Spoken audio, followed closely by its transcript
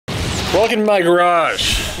Welcome to my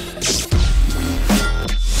garage.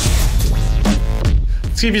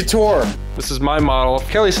 Let's give you a tour. This is my model.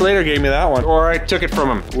 Kelly Slater gave me that one, or I took it from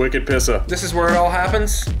him. Wicked Pissa. This is where it all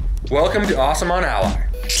happens. Welcome to AWSM of Alli.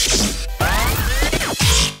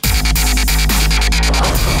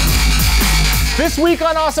 This week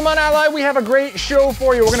on AWSM of Alli, we have a great show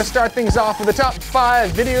for you. We're gonna start things off with the top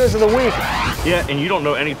 5 videos of the week. Yeah, and you don't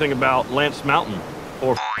know anything about Lance Mountain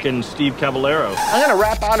or f***ing Steve Cavallero. I'm gonna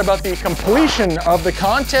rap out about the completion of the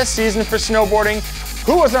contest season for snowboarding,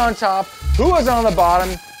 who was on top, who was on the bottom,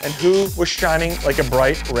 and who was shining like a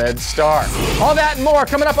bright red star. All that and more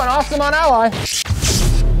coming up on AWSM of Alli.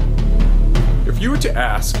 If you were to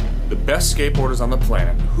ask the best skateboarders on the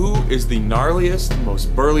planet, who is the gnarliest,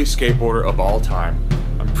 most burly skateboarder of all time,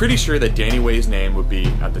 I'm pretty sure that Danny Way's name would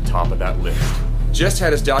be at the top of that list. Just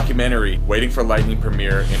had his documentary Waiting for Lightning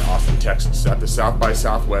premiere in Austin, Texas at the South by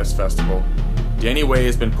Southwest Festival. Danny Way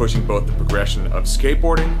has been pushing both the progression of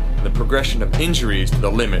skateboarding and the progression of injuries to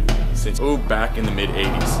the limit since back in the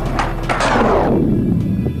mid-80s.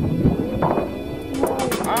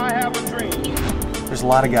 I have a dream. There's a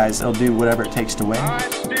lot of guys that'll do whatever it takes to win. I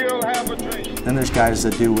still have a dream. Then there's guys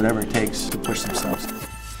that do whatever it takes to push themselves.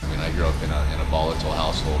 I mean, I grew up in a volatile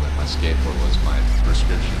household, and my skateboard was my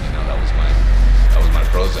prescription. You know, that was my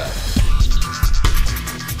Prozac.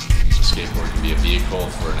 Skateboard can be a vehicle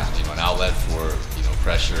for an outlet for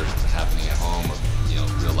pressure happening at home or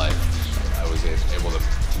real life. I was able to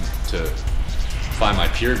find my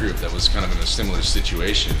peer group that was kind of in a similar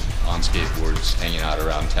situation on skateboards, hanging out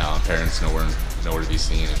around town. Parents nowhere to be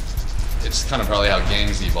seen. And it's kind of probably how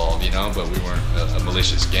gangs evolve, but we weren't a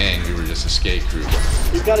malicious gang. We were just a skate crew.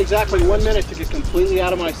 You've got exactly 1 minute to get completely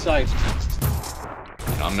out of my sight.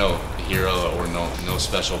 I'm no hero or no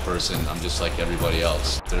special person. I'm just like everybody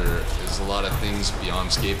else. There is a lot of things beyond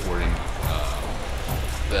skateboarding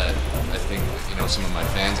that I think some of my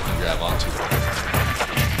fans can grab onto.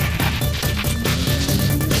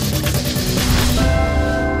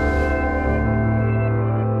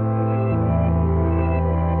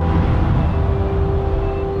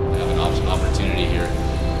 I have an opportunity here,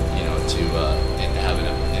 to have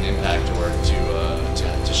an impact or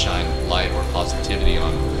to shine light or positivity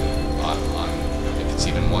on if it's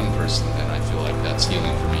even one person, then I feel like that's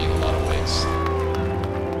healing for me in a lot of ways.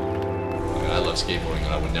 I love skateboarding,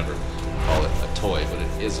 and I would never call it a toy, but it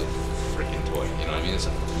is a freaking toy. You know what I mean? It's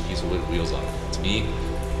a piece of wood with wheels on it. To me,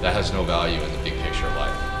 that has no value in the big picture of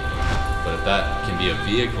life. But if that can be a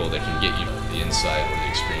vehicle that can get you the insight or the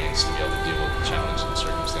experience to be able to deal with the challenges and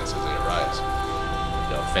circumstances that arise,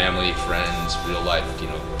 family, friends, real life,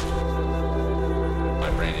 my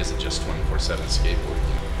brain isn't just 24/7 skateboarding.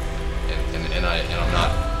 And I'm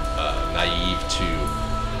not naive to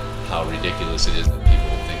how ridiculous it is that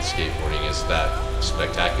people think skateboarding is that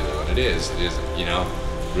spectacular. When it isn't.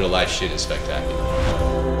 Real life shit is spectacular.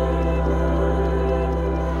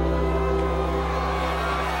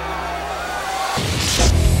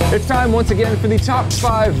 It's time once again for the top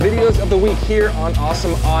 5 videos of the week here on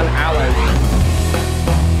AWSM of Alli.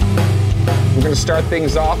 We're gonna start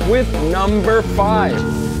things off with number 5.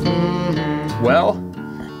 Well,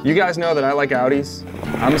 you guys know that I like Audis.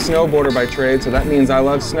 I'm a snowboarder by trade, so that means I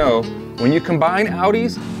love snow. When you combine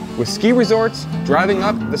Audis with ski resorts, driving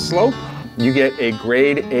up the slope, you get a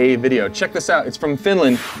grade A video. Check this out, it's from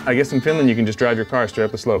Finland. I guess in Finland you can just drive your car straight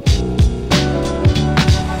up the slope.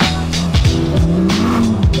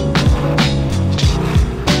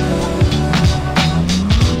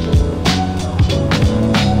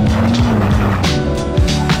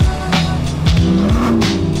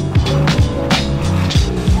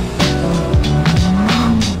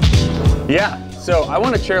 Yeah, so I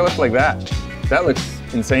want a chairlift like that. That looks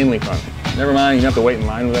insanely fun. Never mind, you don't have to wait in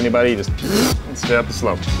line with anybody, you just stay up the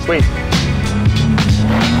slope. Sweet.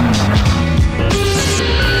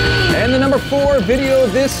 And the number 4 video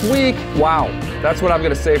this week. Wow, that's what I'm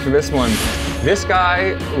gonna say for this one. This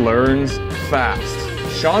guy learns fast.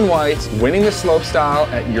 Shaun White winning the slopestyle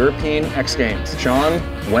at European X Games. Shaun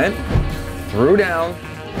went, threw down,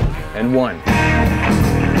 and won.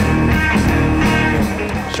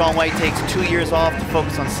 Shaun White takes 2 years off to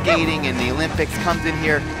focus on skating and the Olympics, comes in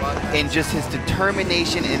here and just his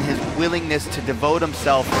determination and his willingness to devote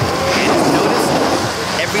himself. And notice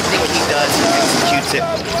everything he does, he executes it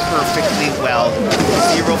perfectly well.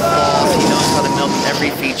 0 flaws, he knows how to milk every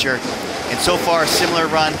feature. And so far, a similar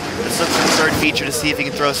run. Let's look for the 3rd feature to see if he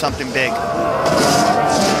can throw something big.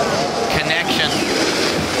 Connection.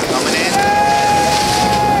 Coming in.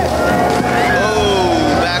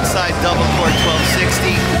 Oh, backside double cork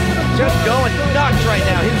 1260. Just going nuts right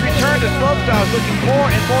now. His return to slopestyle is looking more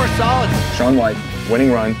and more solid. Shaun White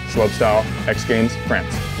winning run, slopestyle, X Games,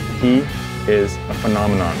 France. He is a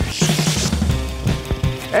phenomenon.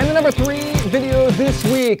 And the number 3 video this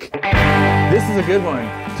week. This is a good one.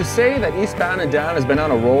 To say that Eastbound and Down has been on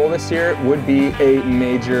a roll this year would be a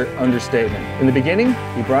major understatement. In the beginning,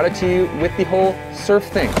 he brought it to you with the whole surf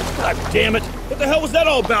thing. God damn it. What the hell was that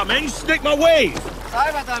all about, man? You snaked my wave. Sorry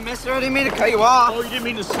about that, mister. I didn't mean to cut you off. Oh, you didn't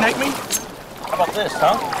mean to snake me? How about this,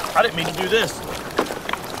 huh? I didn't mean to do this.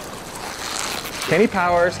 Kenny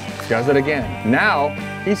Powers does it again. Now,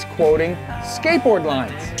 he's quoting skateboard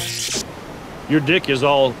lines. Your dick is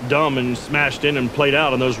all dumb and smashed in and played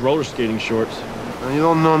out on those roller skating shorts. You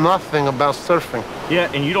don't know nothing about surfing.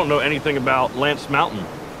 Yeah, and you don't know anything about Lance Mountain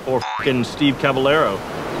or f***ing Steve Caballero.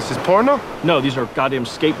 This is porno? No, these are goddamn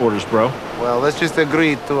skateboarders, bro. Well, let's just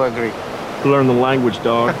agree to agree. Learn the language,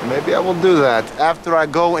 dog. Maybe I will do that after I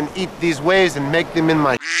go and eat these waves and make them in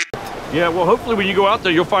my Yeah, well, hopefully when you go out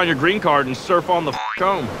there, you'll find your green card and surf on the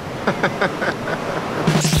home.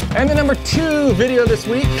 And the number 2 video this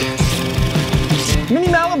week, Mini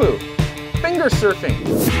Malibu, finger surfing.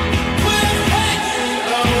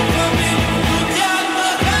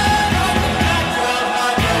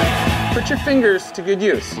 Put your fingers to good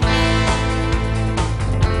use.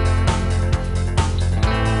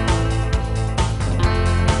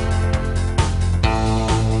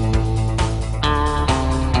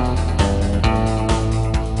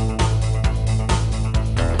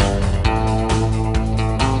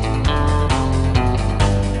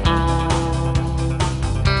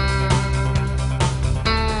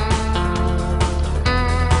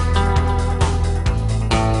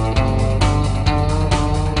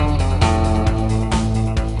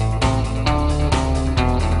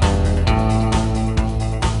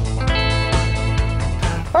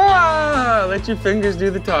 Let your fingers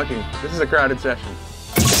do the talking. This is a crowded session.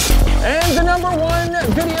 And the number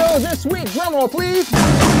 1 video this week, drumroll please.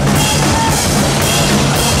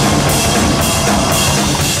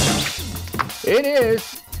 It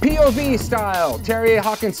is POV style, Terry A.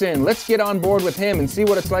 Hawkinson. Let's get on board with him and see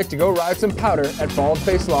what it's like to go ride some powder at Bald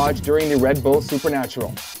Face Lodge during the Red Bull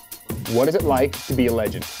Supernatural. What is it like to be a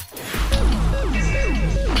legend?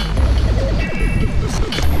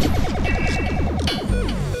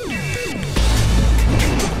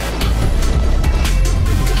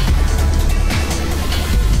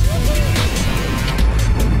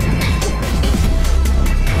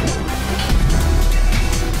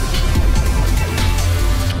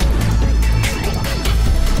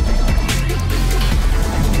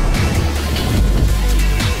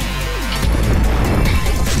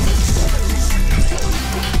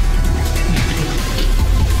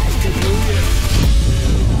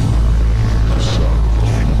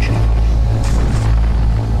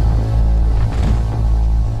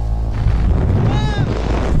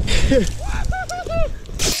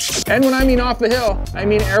 And when I mean off the hill, I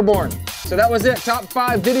mean airborne. So that was it, top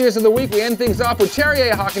 5 videos of the week. We end things off with Terry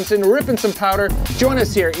A. Hawkinson ripping some powder. Join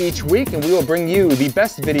us here each week and we will bring you the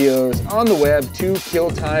best videos on the web to kill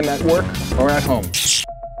time at work or at home.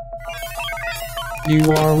 You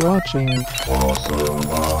are watching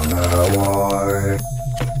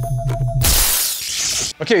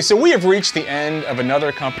Okay, so we have reached the end of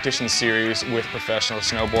another competition series with professional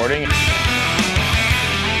snowboarding.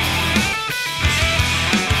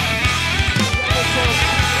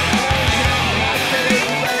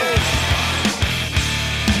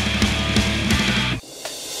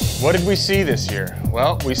 What did we see this year?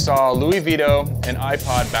 Well, we saw Louis Vito and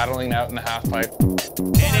iPod battling out in the halfpipe.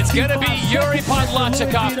 And it's gonna be Yuri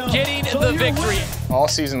Podlachikov getting the victory. All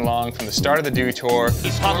season long, from the start of the Dew Tour.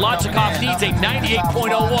 Podlachikov needs a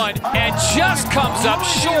 98.01 and just comes up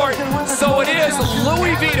short. So it is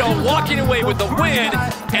Louis Vito walking away with the win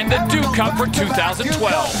and the Dew Cup for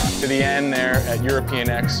 2012. To the end there at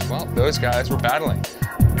European X, well, those guys were battling.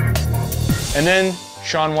 And then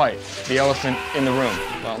Shaun White, the elephant in the room.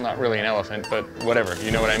 Well, not really an elephant, but whatever,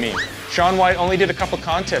 you know what I mean. Shaun White only did a couple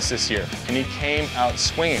contests this year, and he came out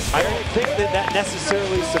swinging. I don't think that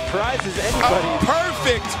necessarily surprises anybody. A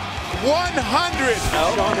perfect 100.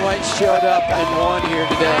 Shaun White showed up and won here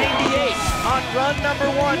today. 98 on run number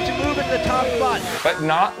 1 to move into the top spot. But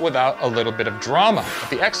not without a little bit of drama. At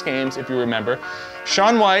the X Games, if you remember,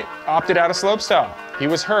 Shaun White opted out of slopestyle. He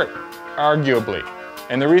was hurt, arguably.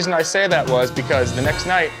 And the reason I say that was because the next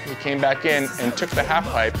night he came back in and took the half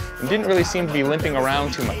pipe and didn't really seem to be limping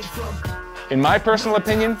around too much. In my personal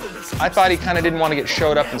opinion, I thought he kind of didn't want to get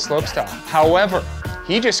showed up in slopestyle. However,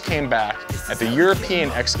 he just came back at the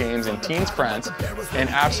European X Games in Tignes, France and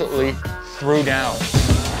absolutely threw down.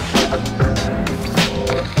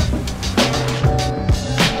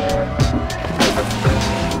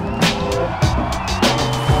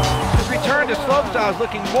 the slopestyle is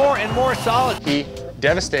looking more and more solid. He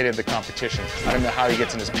devastated the competition. I don't know how he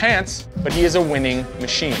gets in his pants, but he is a winning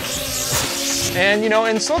machine. And, you know,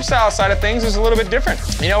 in slopestyle side of things is a little bit different.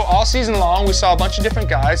 You know, all season long, we saw a bunch of different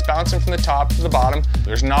guys bouncing from the top to the bottom.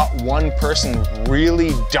 There's not one person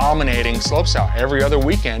really dominating slopestyle. Every other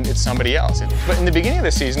weekend, it's somebody else. But in the beginning of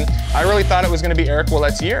the season, I really thought it was going to be Eric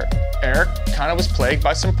Ouellette's year. Eric kind of was plagued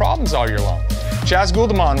by some problems all year long. Chaz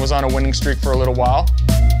Guldaman was on a winning streak for a little while.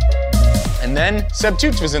 And then Seb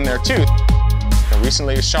Toots was in there too. And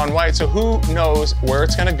recently it's Shaun White, so who knows where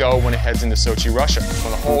it's gonna go when it heads into Sochi, Russia, when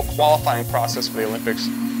the whole qualifying process for the Olympics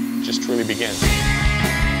just truly begins.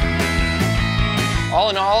 All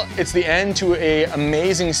in all, it's the end to an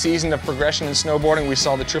amazing season of progression in snowboarding. We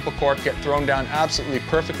saw the triple cork get thrown down absolutely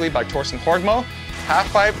perfectly by Torsten Horgmo.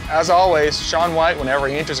 Halfpipe, as always, Shaun White, whenever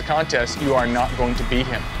he enters a contest, you are not going to beat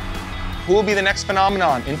him. Who will be the next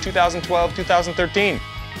phenomenon in 2012, 2013?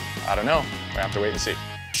 I don't know. We have to wait and see.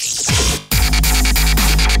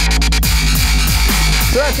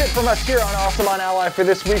 So that's it from us here on AWSM on Alli for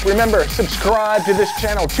this week. Remember, subscribe to this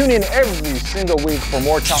channel. Tune in every single week for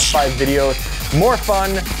more top 5 videos, more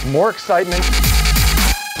fun, more excitement.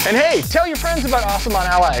 And hey, tell your friends about AWSM on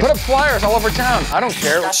Alli. Put up flyers all over town. I don't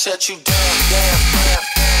care. I shut you down.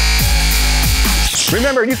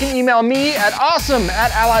 Remember, you can email me at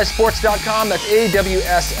awesome@allisports.com. That's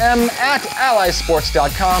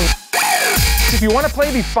AWSM@allisports.com. If you want to play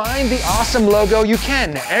the Find the Awesome logo, you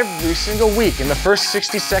can every single week in the first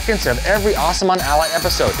 60 seconds of every AWSM on Alli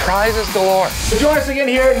episode. Prizes galore. So join us again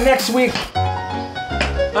here next week.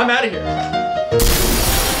 I'm out of here.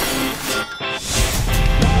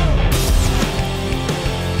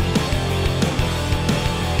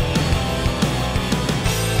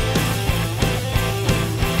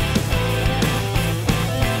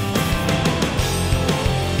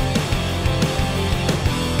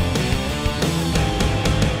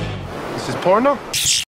 This is porno?